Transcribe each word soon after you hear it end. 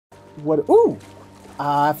What? Ooh!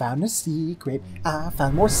 I found a secret. I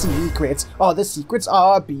found more secrets. All the secrets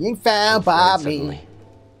are being found by me. Suddenly.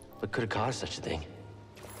 What could have caused such a thing?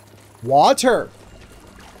 Water.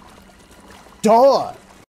 Duh.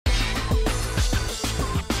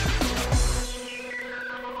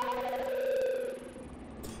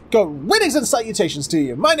 Greetings and salutations to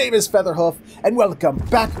you. My name is Featherhoof, and welcome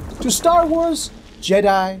back to Star Wars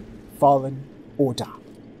Jedi Fallen Order,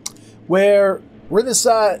 where we're this.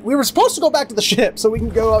 We were supposed to go back to the ship so we can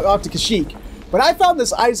go off to Kashyyyk, but I found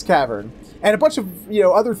this ice cavern and a bunch of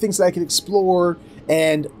other things that I could explore,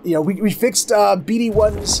 and we fixed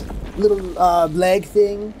BD1's little leg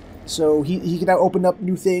thing, so he can now open up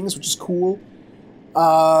new things, which is cool.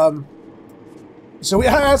 So we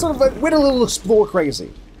sort of went a little explore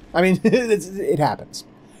crazy. I mean, it happens.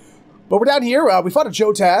 But we're down here. We fought a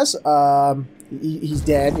Jotaz. He's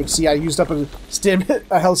dead. You can see I used up a stem,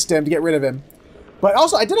 a health stem to get rid of him. But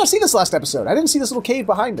also, I did not see this last episode. I didn't see this little cave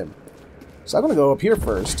behind him. So I'm going to go up here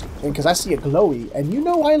first, because I see a glowy, and you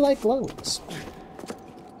know I like glowies.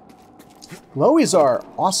 Glowies are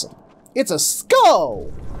awesome. It's a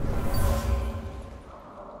skull!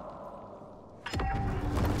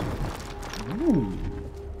 Ooh.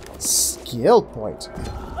 Skill point.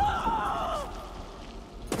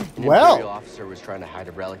 An Imperial officer was trying to hide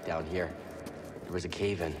a relic down here. There was a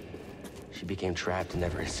cave-in. She became trapped and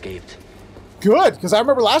never escaped. Good, because I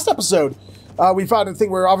remember last episode, we found a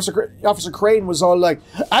thing where Officer Crane was all like,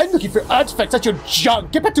 "I'm looking for artifacts at your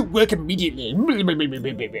junk. Get back to work immediately."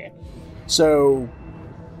 So,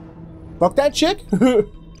 fuck that chick.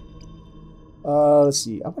 Let's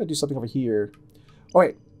see. I want to do something over here. Oh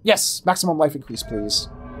wait, yes, maximum life increase, please.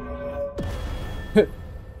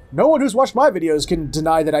 No one who's watched my videos can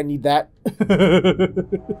deny that I need that.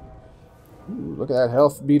 Ooh, look at that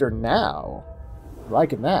health meter now.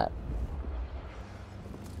 Liking that.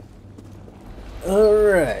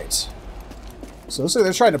 Alright. So looks like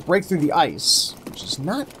they're trying to break through the ice, which is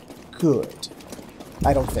not good.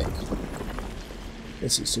 I don't think.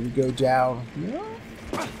 Let's see, so we go down here.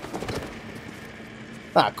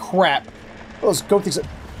 Ah, crap. Those goat things.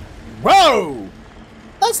 Whoa!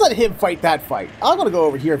 Let's let him fight that fight. I'm gonna go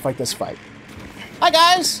over here and fight this fight. Hi,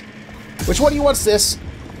 guys! Which one of you wants this?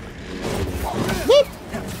 Whoop.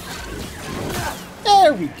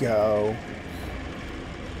 There we go.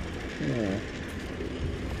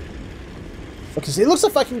 Okay, so it looks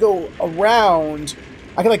like if I can go around,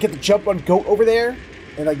 I can like get the jump on goat over there,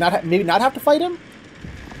 and like maybe not have to fight him.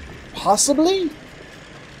 Possibly.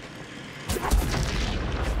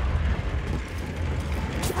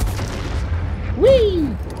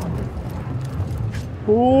 Whee!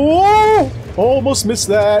 Oh! Almost missed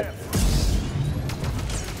that.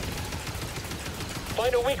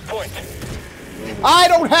 Find a weak point. I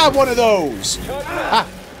don't have one of those. Ah.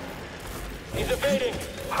 He's evading.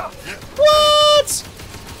 What?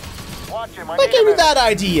 Watch him. What gave me that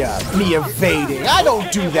idea? Me evading. I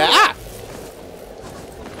don't do that. Ah!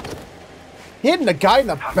 Hitting a guy in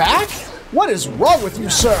the back? What is wrong with you,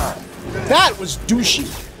 sir? That was douchey.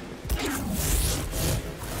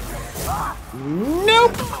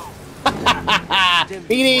 Nope.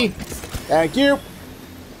 Beanie. Thank you.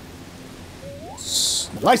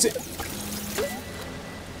 Slice it.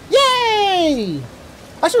 Yay!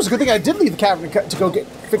 Actually, it was a good thing I did leave the cavern to go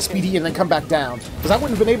fix BD and then come back down, because I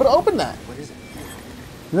wouldn't have been able to open that. What is it?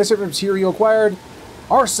 This material acquired.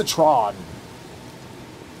 Arsatron.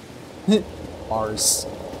 Ars.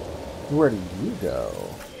 Where do you go?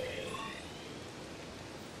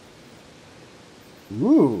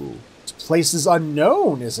 Ooh. This place is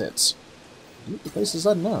unknown, is it? Ooh, the place is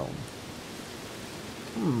unknown.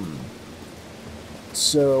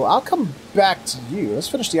 So, I'll come back to you. Let's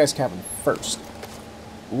finish the ice cavern first.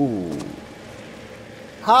 Ooh.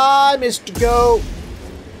 Hi, Mr. Goat.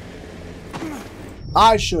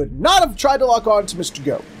 I should not have tried to lock on to Mr.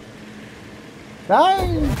 Goat.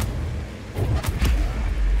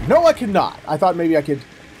 No, I cannot. I thought maybe I could.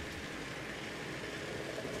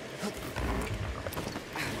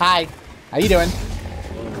 Hi. How you doing?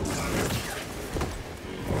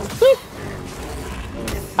 Woo.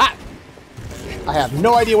 Ah! I have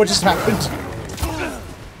no idea what just happened.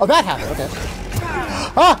 Oh, that happened. Okay.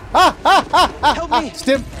 Help me!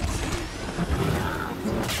 Stim.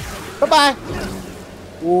 Bye-bye.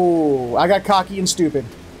 Ooh, I got cocky and stupid.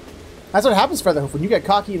 That's what happens, Featherhoof, when you get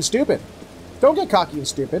cocky and stupid. Don't get cocky and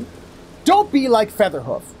stupid. Don't be like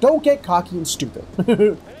Featherhoof. Don't get cocky and stupid.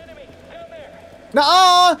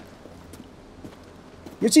 Nuh-uh!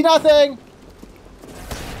 You see nothing!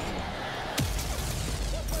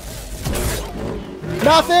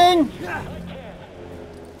 Nothing!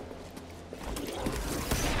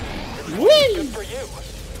 Whee! Good for you.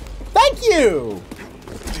 Thank you!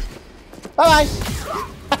 Bye-bye!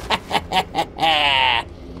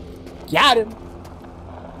 Got him!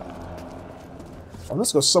 Oh,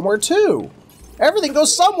 this goes somewhere, too! Everything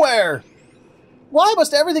goes somewhere! Why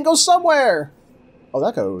must everything go somewhere? Oh,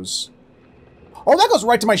 that goes... Oh, that goes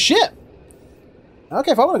right to my ship!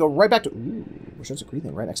 Okay, if I want to go right back to... Ooh, there's a green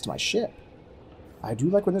thing right next to my ship. I do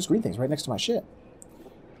like when there's green things right next to my ship.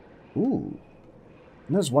 Ooh.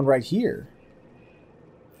 And there's one right here.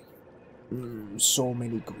 So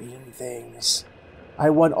many green things. I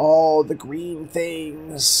want all the green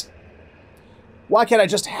things. Why can't I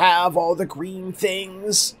just have all the green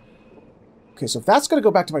things? Okay, so if that's going to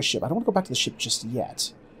go back to my ship, I don't want to go back to the ship just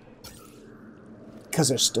yet. Because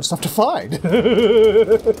there's still stuff to find. It's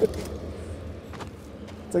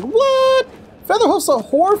like, what? Featherhoof's a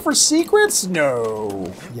whore for secrets?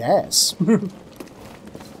 No. Yes.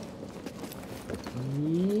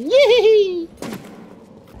 Yee!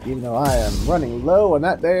 Even though I am running low on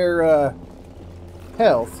that there,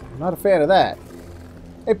 health. I'm not a fan of that.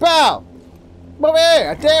 Hey, pal! Come over here!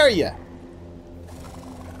 I dare you!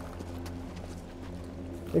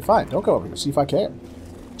 Hey, fine. Don't go over here. See if I can.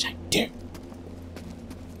 I dare.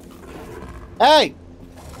 Hey!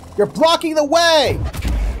 You're blocking the way!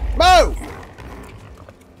 Move!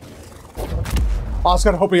 Oh, I was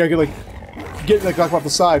kind of hoping I could, get, knocked off the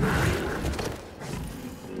side.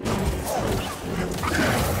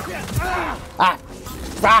 Ah!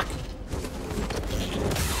 Fuck!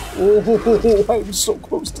 Oh, I'm so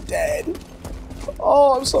close to dead.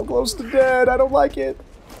 Oh, I'm so close to dead. I don't like it.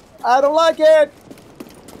 I don't like it!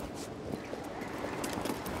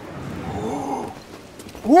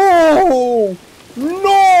 Whoa!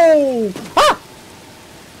 No! Ah!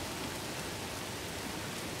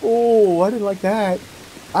 Oh, I didn't like that.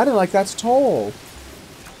 I didn't like that at all.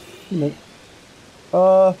 Wait a minute.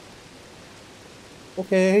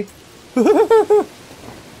 Okay.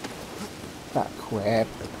 Ah, crap.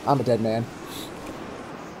 I'm a dead man.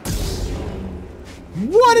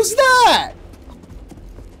 What is that?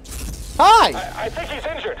 Hi! I think he's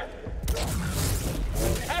injured.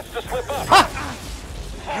 He has to slip up. Ha!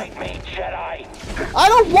 Fight me, Jedi. I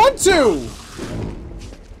don't want to!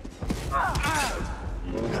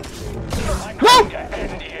 I'm No! going to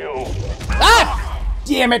end you. Ah!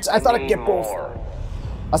 Damn it! I thought I'd get both.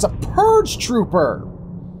 As a purge trooper.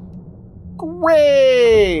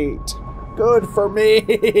 Great! Good for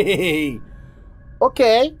me.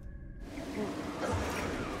 Okay.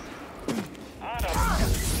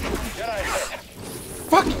 Jedi hit.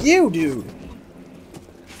 Fuck you, dude.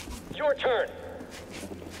 Your turn.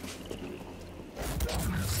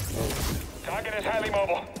 Target is highly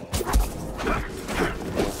mobile.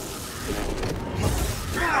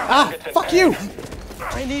 Ah, fuck you!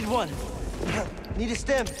 I need one. Need a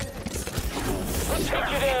stem. Let's take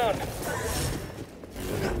you down.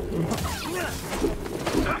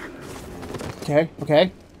 Okay,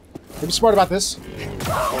 okay. Be smart about this. I'm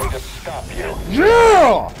going to stop you.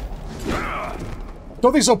 Yeah!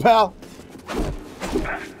 Don't think so, pal.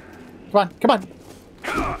 Come on, come on.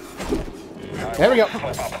 There we go.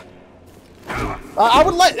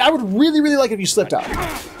 I would really, really like if you slipped out.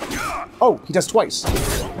 Oh, he does twice.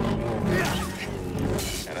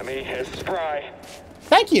 Enemy is spry.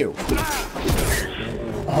 Thank you.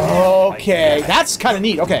 Okay, that's kind of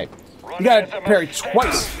neat. Okay, you gotta parry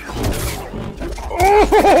twice.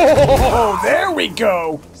 Oh, there we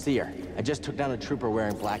go. Seer, I just took down a trooper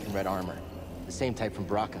wearing black and red armor. The same type from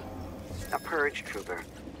Braca. A purge trooper.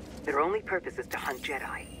 Their only purpose is to hunt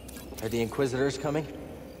Jedi. Are the Inquisitors coming?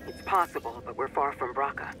 It's possible, but we're far from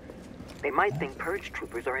Braca. They might think purge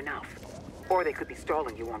troopers are enough. Or they could be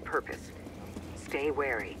stalling you on purpose. Stay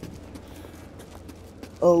wary.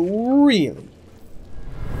 Oh, really?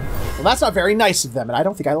 Well, that's not very nice of them, and I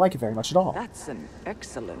don't think I like it very much at all. That's an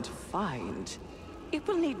excellent find. It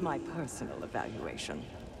will need my personal evaluation.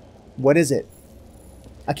 What is it?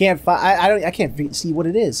 I can't find. I can't see what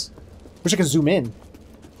it is. Wish I could zoom in.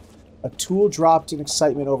 A tool dropped in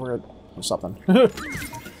excitement over it or something.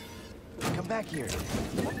 Come back here.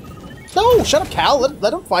 No, shut up, Cal.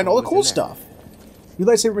 Let him find all the cool stuff. New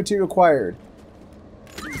lightsaber material acquired.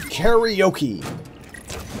 Karaoke.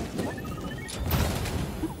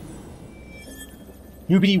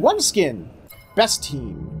 New BD1 skin. Best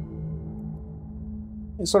team.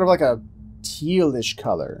 It's sort of like a tealish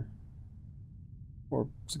color. Or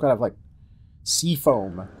some kind of like sea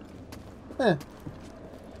foam. Eh.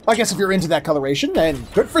 I guess if you're into that coloration, then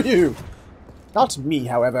good for you. Not me,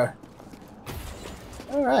 however.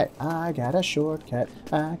 Alright, I got a shortcut.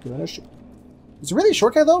 I got a shortcut. Is it really a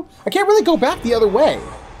shortcut, though? I can't really go back the other way.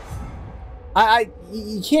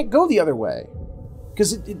 You can't go the other way.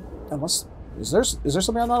 Because unless... Is there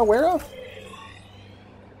something I'm not aware of?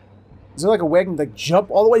 Is there like a way I can like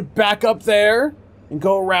jump all the way back up there and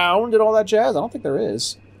go around and all that jazz? I don't think there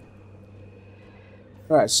is.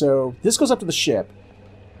 Alright, so this goes up to the ship.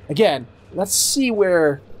 Again, let's see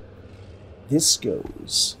where this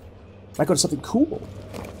goes. Might go to something cool.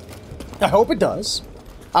 I hope it does.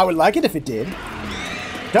 I would like it if it did.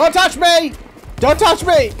 Don't touch me! Don't touch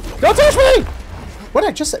me! Don't touch me! What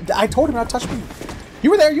I just said? I told him not to touch me.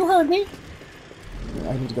 You were there, you heard me.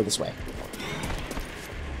 I need to go this way.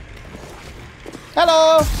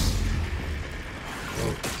 Hello!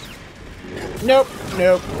 Nope,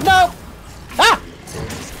 nope, nope! Ah!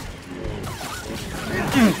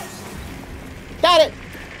 Got it!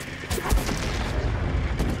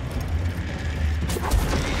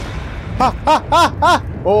 Ha ha ha ha!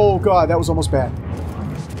 Oh god, that was almost bad.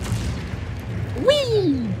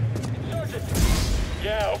 Whee!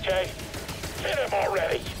 Yeah, okay. Hit him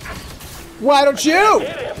already. Why don't you?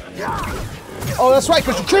 Hit him. Oh, that's right,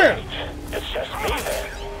 because you can. It's just me then.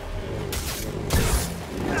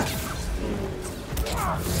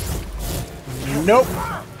 Nope.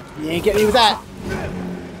 You ain't getting me with that.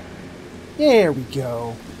 There we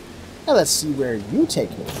go. Now let's see where you take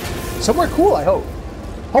me. Somewhere cool, I hope.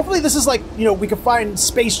 Hopefully this is like, you know, we can find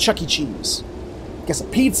space Chuck E. Cheese. Get some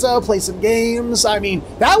pizza, play some games. I mean,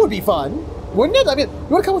 that would be fun, wouldn't it? I mean, you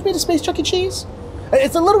want to come with me to space Chuck E. Cheese?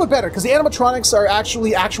 It's a little bit better, because the animatronics are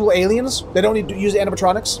actually actual aliens. They don't need to use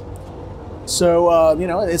animatronics. So, you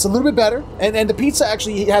know, it's a little bit better. And the pizza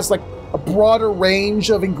actually has, like, a broader range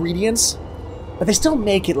of ingredients. But they still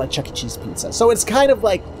make it like Chuck E. Cheese pizza. So it's kind of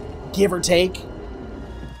like give or take.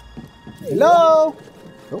 Hello?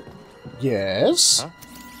 Oh. Yes? Huh?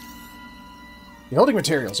 Building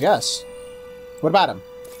materials, yes. What about them?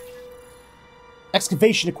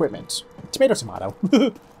 Excavation equipment. Tomato, tomato.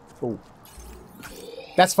 Oh.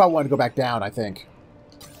 That's if I want to go back down, I think.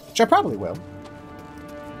 Which I probably will.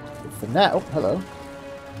 But for now... Oh, hello.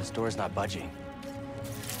 This door's not budging.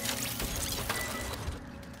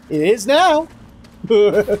 It is now!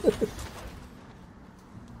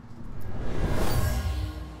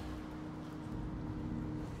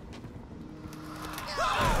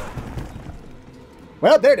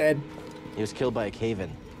 Well, they're dead. He was killed by a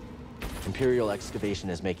cave-in. Imperial excavation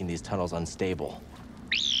is making these tunnels unstable.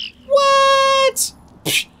 What?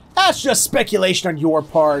 Psh, that's just speculation on your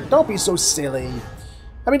part. Don't be so silly.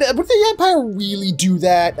 I mean, would the Empire really do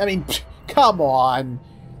that? I mean, psh, come on.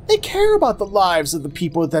 They care about the lives of the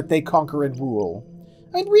people that they conquer and rule.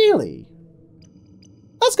 I mean, really.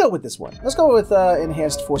 Let's go with this one. Let's go with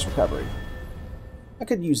enhanced force recovery. I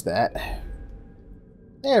could use that.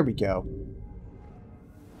 There we go.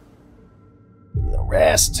 Give it a little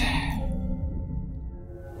rest.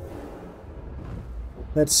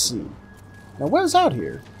 Let's see. Now, what is out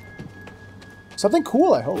here? Something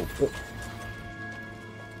cool, I hope.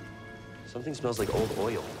 Something smells like old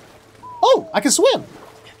oil. Oh, I can swim!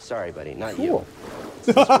 Sorry, buddy, not Cool. you.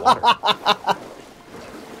 It's water.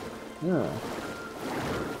 Yeah.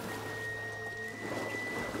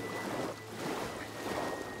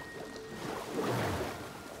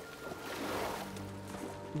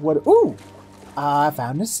 What? Ooh! I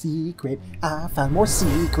found a secret. I found more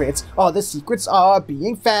secrets. All the secrets are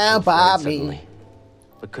being found by me. Suddenly.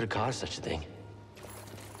 What could have caused such a thing?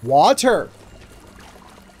 Water!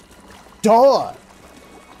 Duh!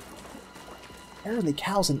 Apparently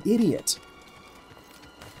Cal's an idiot.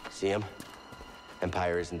 See him?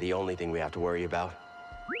 Empire isn't the only thing we have to worry about.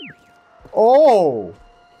 Oh!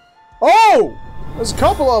 Oh! There's a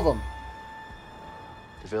couple of them.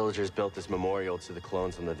 The villagers built this memorial to the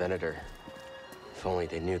clones on the Venator. If only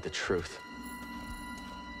they knew the truth.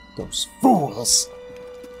 Those fools.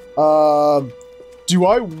 Do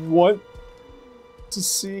I want to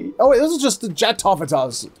see... Oh, wait, this is just the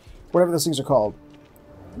Jatovatas. Whatever those things are called.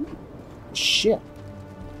 Shit.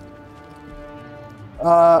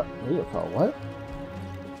 Radio call, what?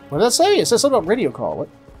 What did that say? It says something about radio call, what?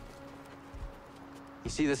 You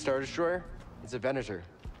see the Star Destroyer? It's a Venator.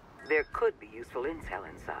 There could be useful intel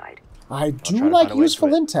inside. I do like useful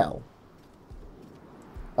intel.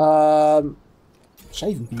 Should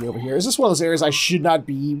I even be over here? Is this one of those areas I should not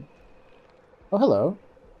be? Oh, hello.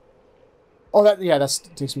 Oh, that, yeah, that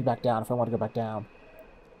takes me back down if I want to go back down.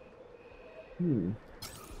 Hmm.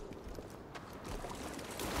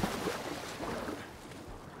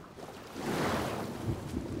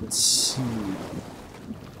 Let's see.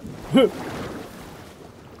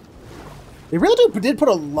 They really did put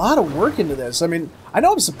a lot of work into this. I mean, I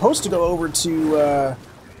know I'm supposed to go over to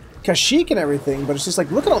Kashyyyk and everything, but it's just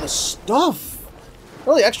like, look at all the stuff.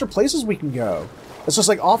 really extra places we can go. It's just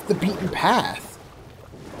like off the beaten path.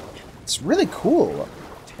 It's really cool.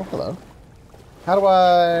 Oh, hello. How do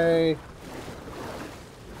I...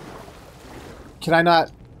 Can I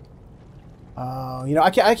not... you know, I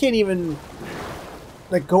can't even,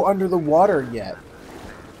 like, go under the water yet.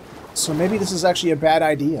 So maybe this is actually a bad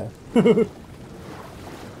idea.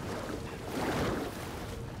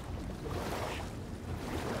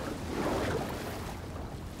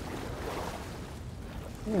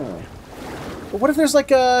 But what if there's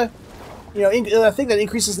like a, you know, a thing that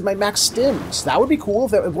increases my max stims? That would be cool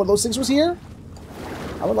if one of those things was here.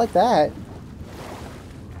 I would like that.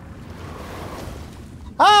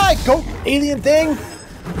 Hi, goat alien thing!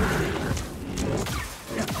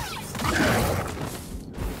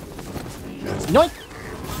 Yoink!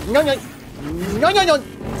 Yoink! Yoink! Yoink! Yoink!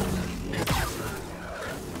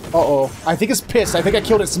 Uh-oh. I think it's pissed. I think I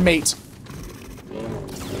killed its mate.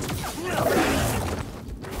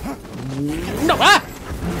 No! Ah!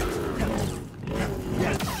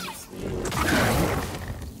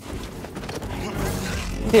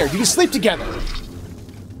 Here, you can sleep together.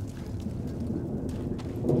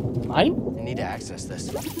 Mine? I need to access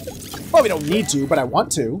this. Well, we don't need to, but I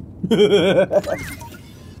want to.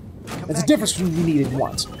 There's a difference between you need and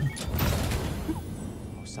want.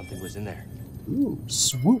 Oh, something was in there. Ooh,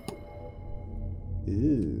 swoop.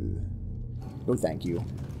 Ooh. No, thank you.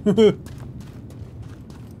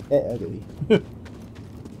 Ugly.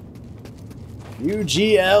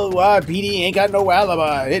 UGLYPD ain't got no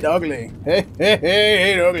alibi. It ugly. Hey, hey,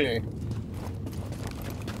 hey, it ugly.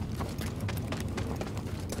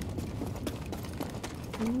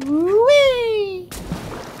 Whee!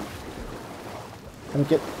 Can I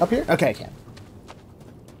get up here? Okay, I can.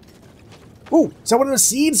 Ooh, is that one of the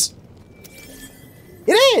seeds?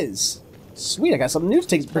 It is! Sweet, I got something new to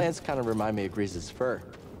take. Plants kind of remind me of Grease's fur.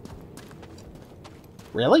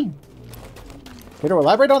 Really? Can you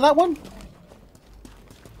elaborate on that one?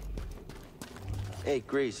 Hey,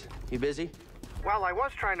 Grease, you busy? Well, I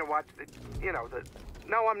was trying to watch the, you know, the...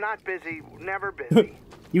 No, I'm not busy. Never busy.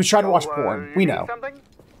 You was trying to watch So, porn. you We need know. something?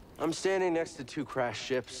 I'm standing next to two crashed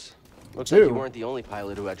ships. Looks Two? like you weren't the only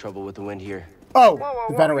pilot who had trouble with the wind here. Oh, Whoa, whoa,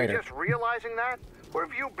 the whoa. venerator. You're just realizing that? Where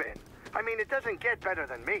have you been? I mean, it doesn't get better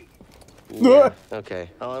than me. Yeah,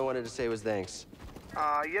 okay. All I wanted to say was thanks.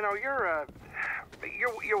 You know,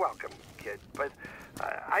 you're welcome, kid. But,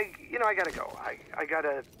 I gotta go. I got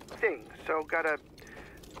a thing, so gotta...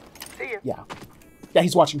 See ya. Yeah. Yeah,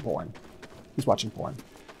 he's watching porn. He's watching porn.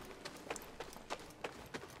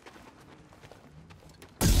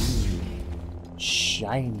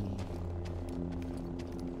 Shiny.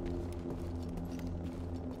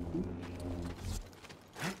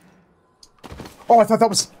 Oh, I thought that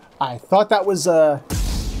was, oh,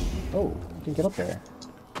 I can get up there.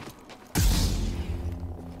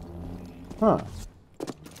 Huh.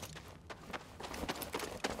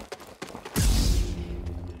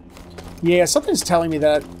 Yeah, something's telling me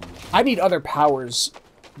that I need other powers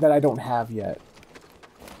that I don't have yet.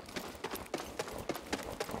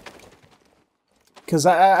 Because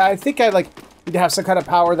I think I, like, need to have some kind of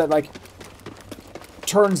power that, like,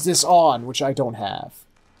 turns this on, which I don't have.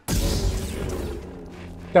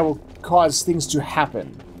 That will cause things to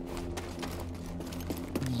happen.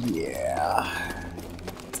 Yeah.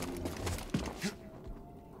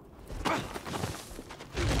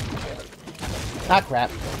 Ah, crap.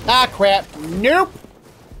 Ah, crap. Nope.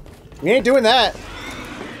 We ain't doing that.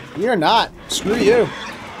 You're not. Screw you.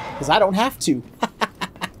 Because I don't have to.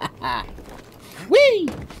 Whee!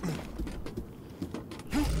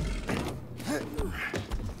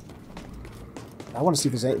 I want to see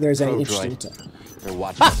if there's any interesting... They're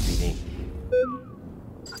watching us, BD.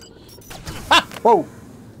 Ah! Whoa!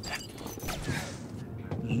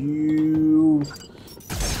 You...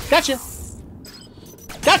 Gotcha!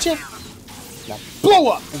 Gotcha! Now blow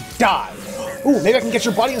up and die! Ooh, maybe I can get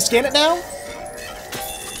your body and scan it now?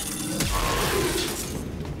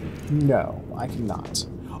 No, I cannot.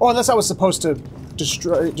 Oh, unless I was supposed to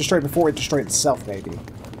destroy it before it destroyed itself, maybe.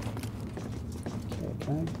 Okay,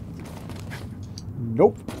 can I?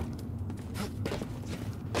 Nope.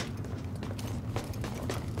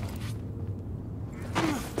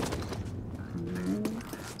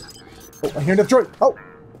 Oh, I hear another droid! Oh!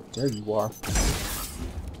 There you are.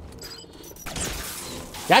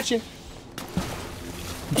 Gotcha!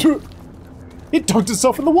 It dunked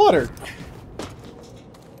itself in the water!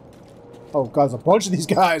 Oh god, there's a bunch of these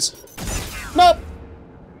guys! Nope!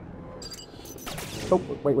 Oh,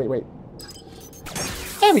 wait.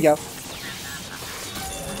 There we go.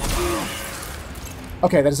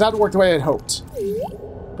 Okay, that does not work the way I had hoped.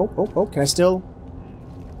 Oh, can I still...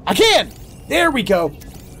 I can! There we go.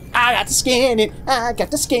 I got to scan it. I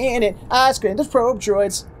got to scan it. I scanned the probe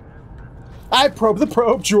droids. I probe the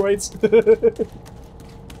probe droids.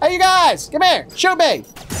 Hey, you guys, come here. Shoot me.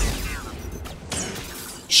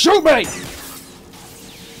 Shoot me.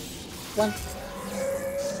 One.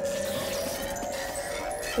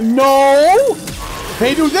 No.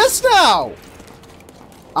 They do this now.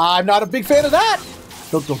 I'm not a big fan of that.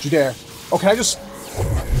 Don't you dare. Oh, can I just...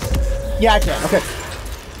 Yeah, I can. Okay.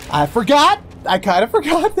 I forgot. I kind of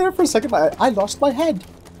forgot there for a second. I lost my head.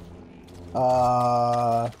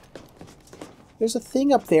 There's a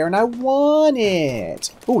thing up there, and I want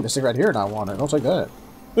it. Ooh, there's a thing right here, and I want it. I'll take that.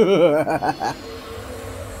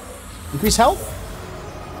 Increase health?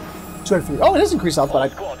 203. Oh, it is increased health, but I...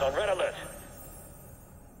 Squad on red alert.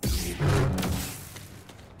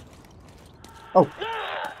 Oh.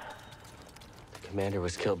 The commander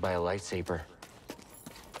was killed by a lightsaber.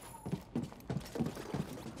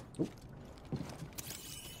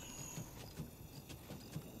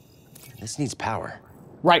 This needs power.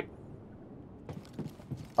 Right.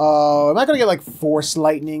 Am I gonna get like Force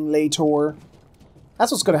Lightning later?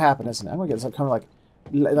 That's what's gonna happen, isn't it? I'm gonna get some kind of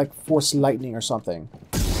like Force Lightning or something.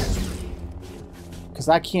 Because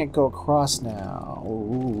I can't go across now.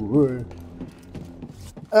 Ooh.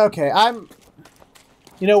 Okay,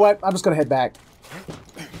 you know what? I'm just gonna head back.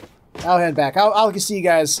 I'll head back. I'll see you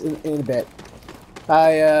guys in a bit.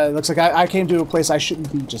 Looks like I came to a place I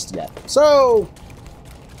shouldn't be just yet. So...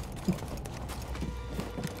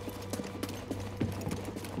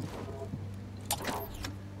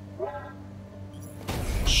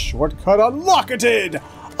 Shortcut unlocketed!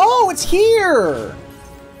 Oh, it's here!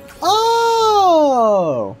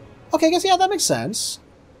 Oh! Okay, I guess, yeah, that makes sense.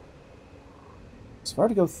 It's hard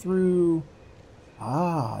to go through...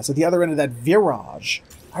 Ah, it's at the other end of that virage.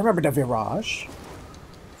 I remember the virage.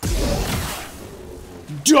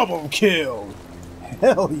 Double kill!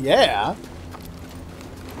 Hell yeah!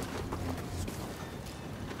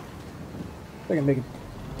 I can make it...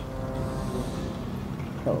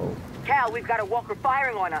 Oh. Cal, we've got a walker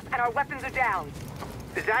firing on us, and our weapons are down.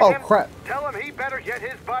 Is that Oh, him? crap. Tell him he better get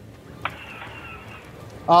his butt.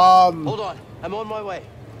 Hold on, I'm on my way.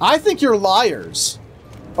 I think you're liars.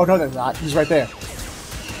 Oh, no, they're not. He's right there.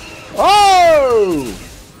 Oh!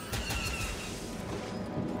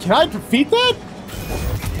 Can I defeat that?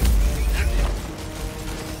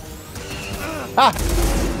 Ah!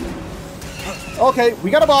 Okay, we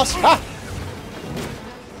got a boss. Ah!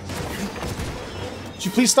 Would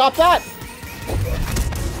you please stop that?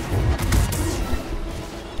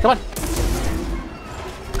 Come on.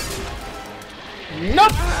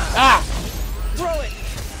 Nope! Ah! Throw it!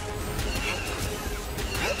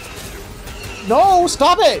 No,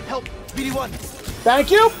 stop it! Help! BD1! Thank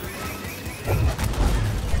you!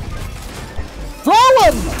 Throw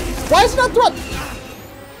him! Why is it not throw?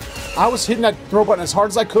 I was hitting that throw button as hard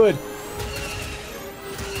as I could.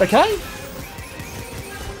 Okay?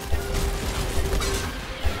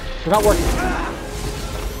 They're not working.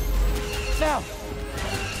 Now!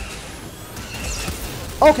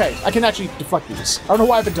 Okay, I can actually deflect these. I don't know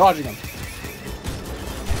why I've been dodging them.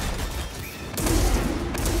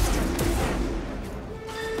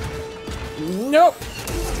 Nope.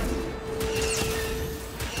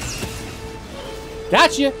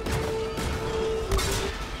 Gotcha.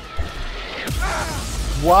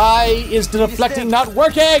 Why is the deflecting not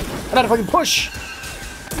working? I gotta fucking push.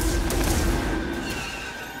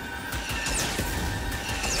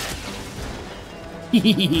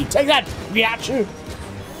 Take that, Gotcha.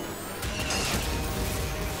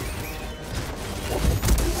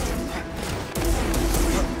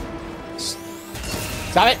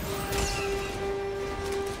 Stop it.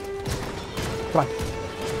 Come on.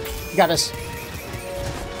 You got this.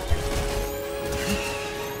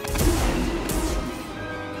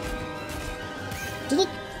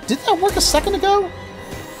 Did that work a second ago?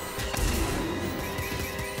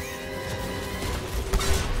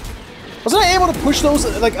 Wasn't I able to push those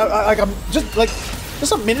like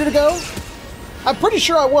just a minute ago? I'm pretty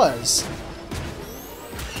sure I was.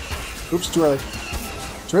 Oops, too early.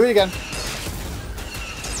 Too early again.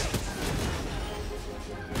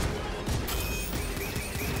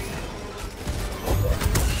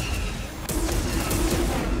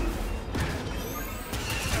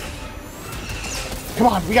 Come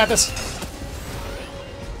on, we got this.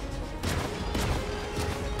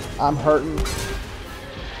 I'm hurting.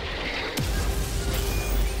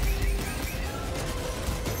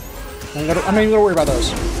 I'm not even gonna worry about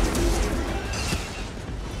those.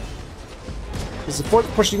 The support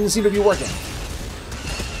pushing didn't seem to be working.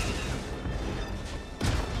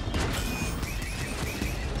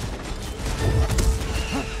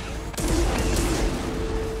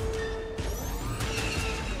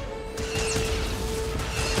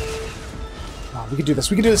 We can do this.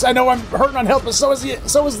 We can do this. I know I'm hurting on health, but so is the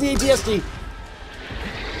ATSD.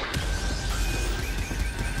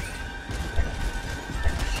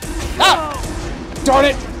 Ah! Darn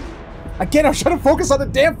it! Again, I was trying to focus on the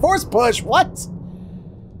damn force push. What?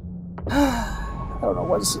 I don't know.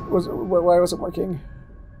 Why wasn't working?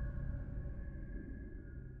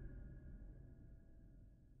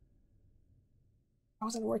 Why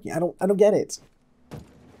wasn't it working? I don't get it.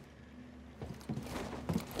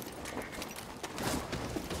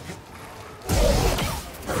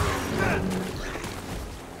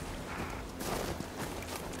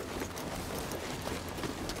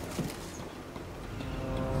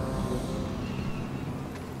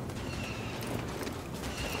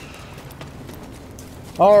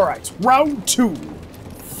 All right, round 2.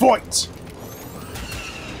 Fight.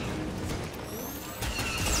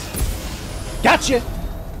 Gotcha.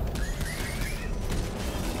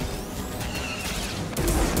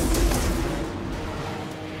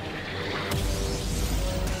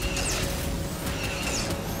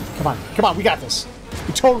 Come on, we got this.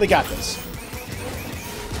 We totally got this.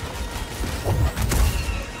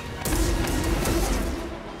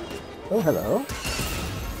 Oh, hello.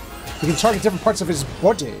 We can target different parts of his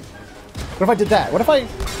body. What if I did that? What if I... Can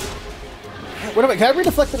I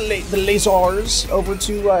redeflect the lasers over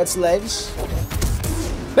to its legs?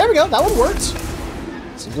 There we go. That one worked.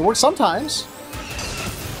 Seems to work sometimes.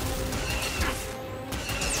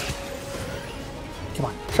 Come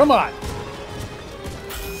on. Come on.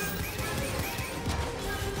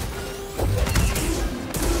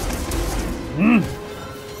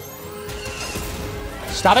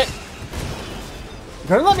 Stop it.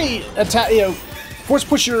 You're gonna let me attack, force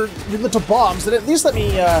push your little bombs, then at least let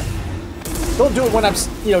me, don't do it when I'm,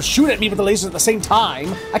 shoot at me with the lasers at the same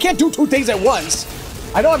time. I can't do 2 things at once.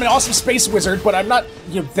 I know I'm an awesome space wizard, but I'm not,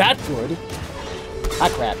 that good. Ah,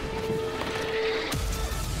 crap.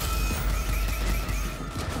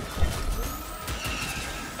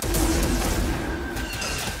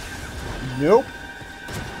 Nope.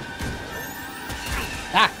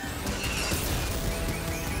 Ah.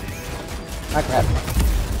 Ah, crap.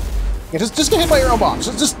 Yeah, just get hit by your own bombs.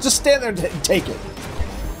 Just stand there and take it.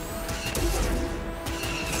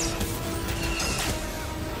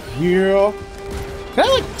 Yeah. Can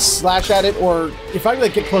I, slash at it, or if I,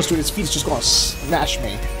 get close to it, its feet's just gonna smash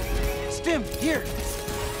me? Stim, here!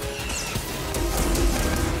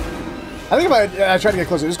 I think if I try to get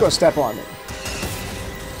closer, it's just gonna step on me.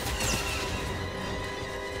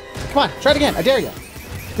 Come on, try it again. I dare you.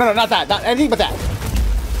 No, not that. Not anything but that.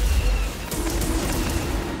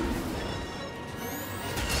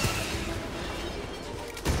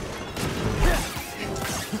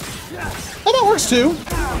 Oh, that works too.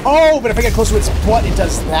 Oh, but if I get close to its butt, it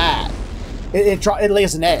does that. It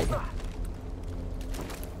lays an egg.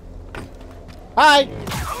 Hi.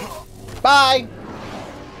 Bye.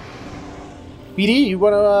 BD, you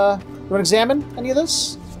wanna examine any of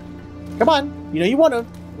this? Come on. You wanna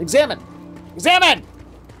examine. Examine.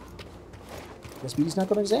 Guess BD's not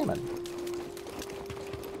gonna examine.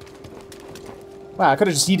 Wow, I could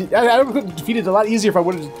have just defeated. I could have defeated it a lot easier if I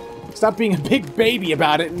would have stopped being a big baby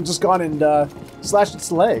about it and just gone and slashed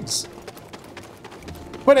its legs.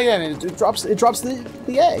 But again, it drops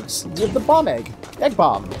the eggs, the bomb egg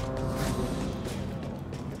bomb.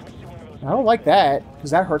 I don't like that because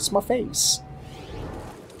that hurts my face.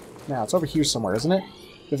 Now it's over here somewhere, isn't it?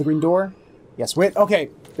 With the green door. Yes. Wait. Okay.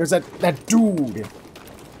 There's that dude.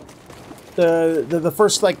 The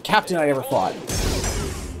first captain I ever fought.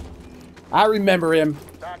 I remember him.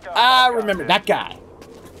 I remember that guy.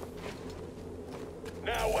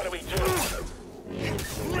 Now what do we do?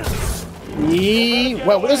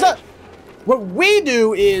 Well, there's not. What we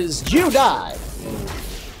do is you die.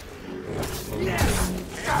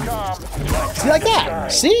 See, like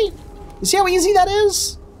that. See? You see how easy that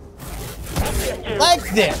is? Like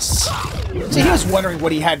this. See, he was wondering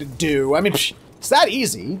what he had to do. I mean, it's that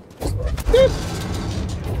easy.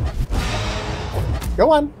 Go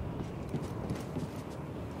on.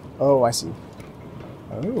 Oh, I see.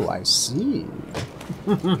 Oh, I see.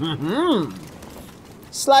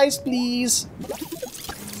 Slice, please.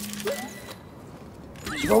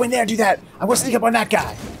 Go in there and do that. I'm gonna sneak up on that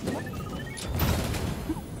guy.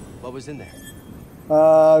 What was in there?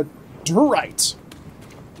 Durite.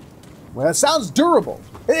 Well, it sounds durable.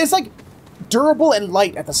 It's like durable and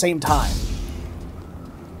light at the same time.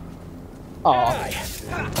 Aw.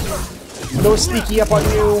 No sneaky up on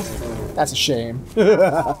you. That's a shame.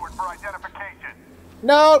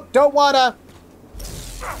 No, don't wanna.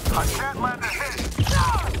 I can't let it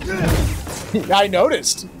hit. I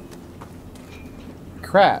noticed.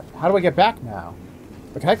 Crap. How do I get back now?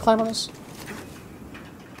 Can I climb on this?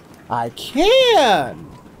 I can!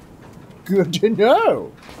 Good to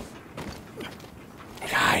know. Hey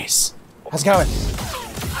guys, how's it going?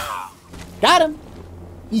 Got him!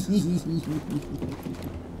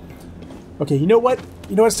 Okay, you know what?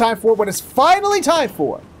 You know what it's time for? What it's finally time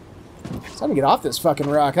for! It's time to get off this fucking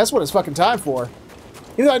rock. That's what it's fucking time for.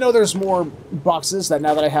 Even though I know there's more boxes that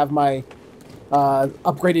now that I have my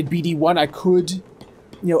upgraded BD1, I could, you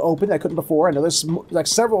know, open. I couldn't before. I know there's like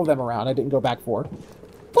several of them around I didn't go back for.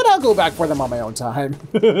 But I'll go back for them on my own time.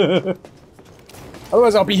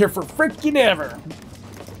 Otherwise, I'll be here for freaking ever.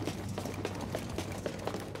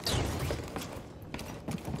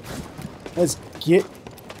 Let's get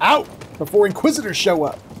out before Inquisitors show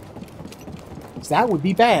up. 'Cause that would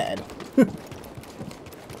be bad.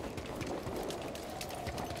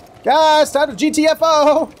 Guys, time to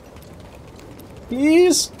GTFO!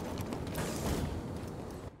 Please?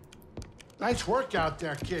 Nice work out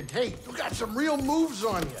there, kid. Hey, you got some real moves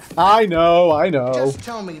on you. I know, I know. Just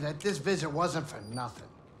tell me that this visit wasn't for nothing.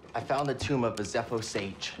 I found the tomb of a Zepho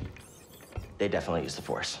sage. They definitely used the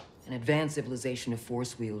Force. An advanced civilization of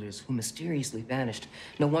force wielders who mysteriously vanished.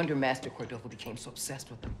 No wonder Master Cordova became so obsessed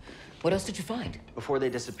with them. What else did you find? Before they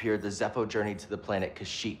disappeared, the Zepho journeyed to the planet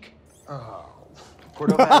Kashyyyk. Oh.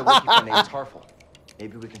 Cordova had a Wookiee named Tarful.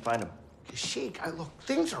 Maybe we can find him. Sheik, look,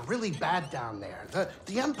 things are really bad down there.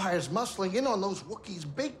 The Empire's muscling in on those Wookiees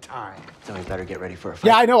big time. So we better get ready for a fight.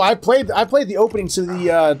 Yeah, I know. I played the opening to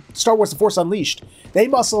the Star Wars: The Force Unleashed. They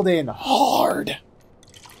muscled in hard.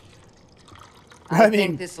 I mean,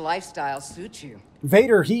 think this lifestyle suits you.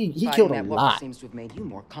 Vader, he killed a that lot. seems to have made you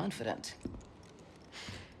more confident.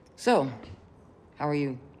 So, how are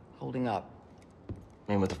you holding up?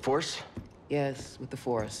 I mean, with the Force? Yes, with the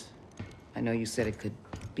Force. I know you said it could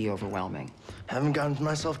be overwhelming. Haven't gotten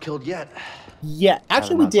myself killed yet. Yeah,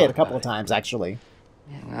 actually we not did talk a couple of about it. times, actually.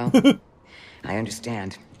 Yeah, well, I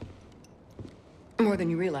understand. More than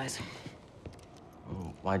you realize.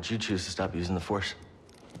 Why'd you choose to stop using the Force?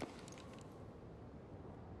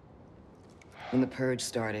 When the Purge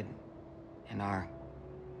started, and our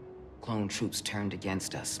clone troops turned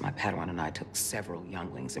against us, my Padawan and I took several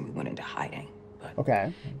younglings and we went into hiding. But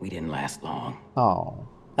Okay. we didn't last long. Oh,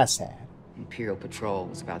 that's sad. Imperial Patrol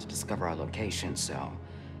was about to discover our location, so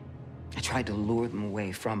I tried to lure them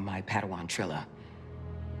away from my Padawan Trilla.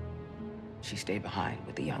 She stayed behind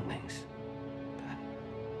with the younglings, but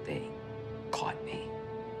they caught me.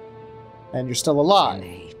 And you're still And alive.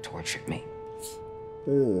 they tortured me.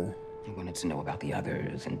 Ugh. They wanted to know about the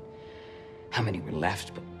others and how many were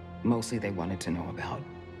left, but mostly they wanted to know about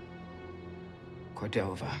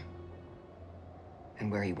Cordova and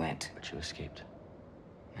where he went. But you escaped.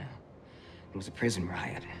 Yeah. It was a prison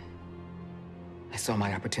riot. I saw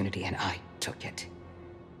my opportunity and I took it.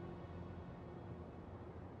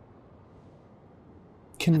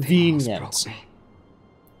 Convenient. They almost broke me.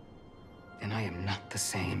 And I am not the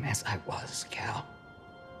same as I was, Cal.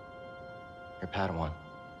 Your Padawan.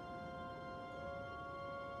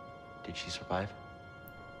 Did she survive?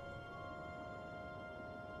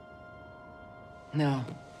 No.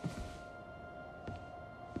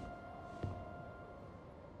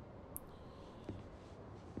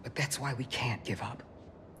 But that's why we can't give up.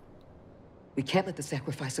 We can't let the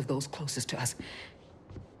sacrifice of those closest to us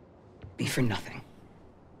be for nothing.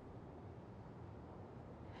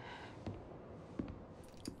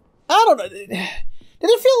 I don't know. Did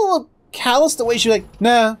it feel a little callous the way she was like,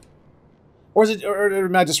 nah? Or is it, or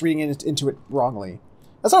am I just reading into it wrongly?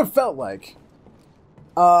 That's what it felt like.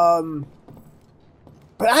 But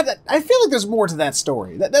I feel like there's more to that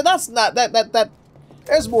story. That's not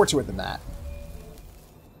there's more to it than that.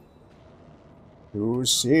 Who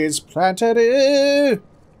seeds planted it?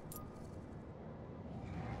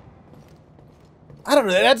 I don't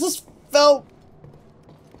know. That just felt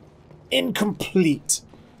incomplete.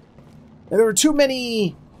 There were too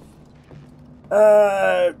many.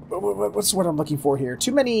 What's what I'm looking for here?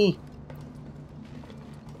 Too many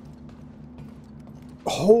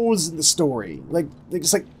holes in the story. Like they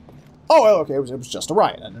just like, oh, well, okay, it was just a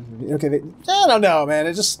riot. Okay, I don't know, man.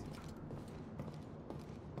 It just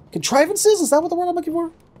contrivances. Is that what the word I'm looking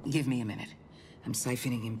for? Give me a minute. I'm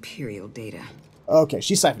siphoning Imperial data. Okay,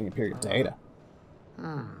 she's siphoning Imperial data.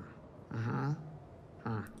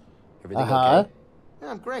 Everything okay?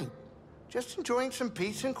 Yeah, I'm great. Just enjoying some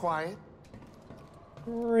peace and quiet.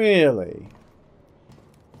 Really?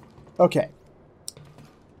 Okay.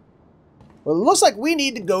 Well, it looks like we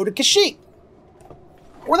need to go to Kashyyyk.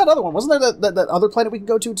 Or that other one. Wasn't there that other planet we can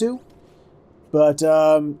go to, too? But,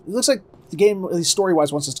 it looks like the game, at least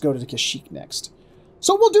story-wise, wants us to go to Kashyyyk next.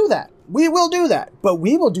 So we'll do that. We will do that. But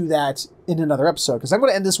we will do that in another episode, because I'm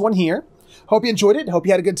going to end this one here. Hope you enjoyed it. Hope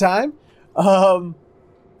you had a good time. That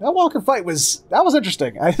Walker fight was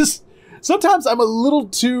interesting. Sometimes I'm a little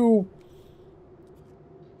too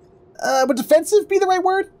would defensive be the right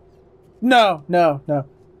word? No.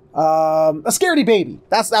 A scaredy baby.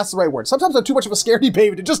 That's the right word. Sometimes I'm too much of a scaredy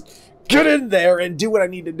baby to just get in there and do what I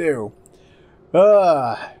need to do.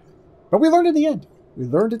 But we learned at the end. We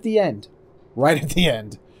learned at the end. Right at the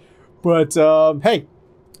end. But hey,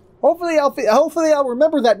 hopefully I'll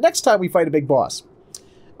remember that next time we fight a big boss.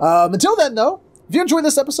 Until then, though, if you enjoyed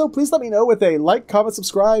this episode, please let me know with a like, comment,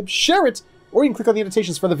 subscribe, share it, or you can click on the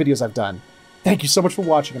annotations for the videos I've done. Thank you so much for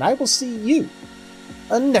watching, and I will see you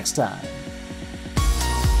next time.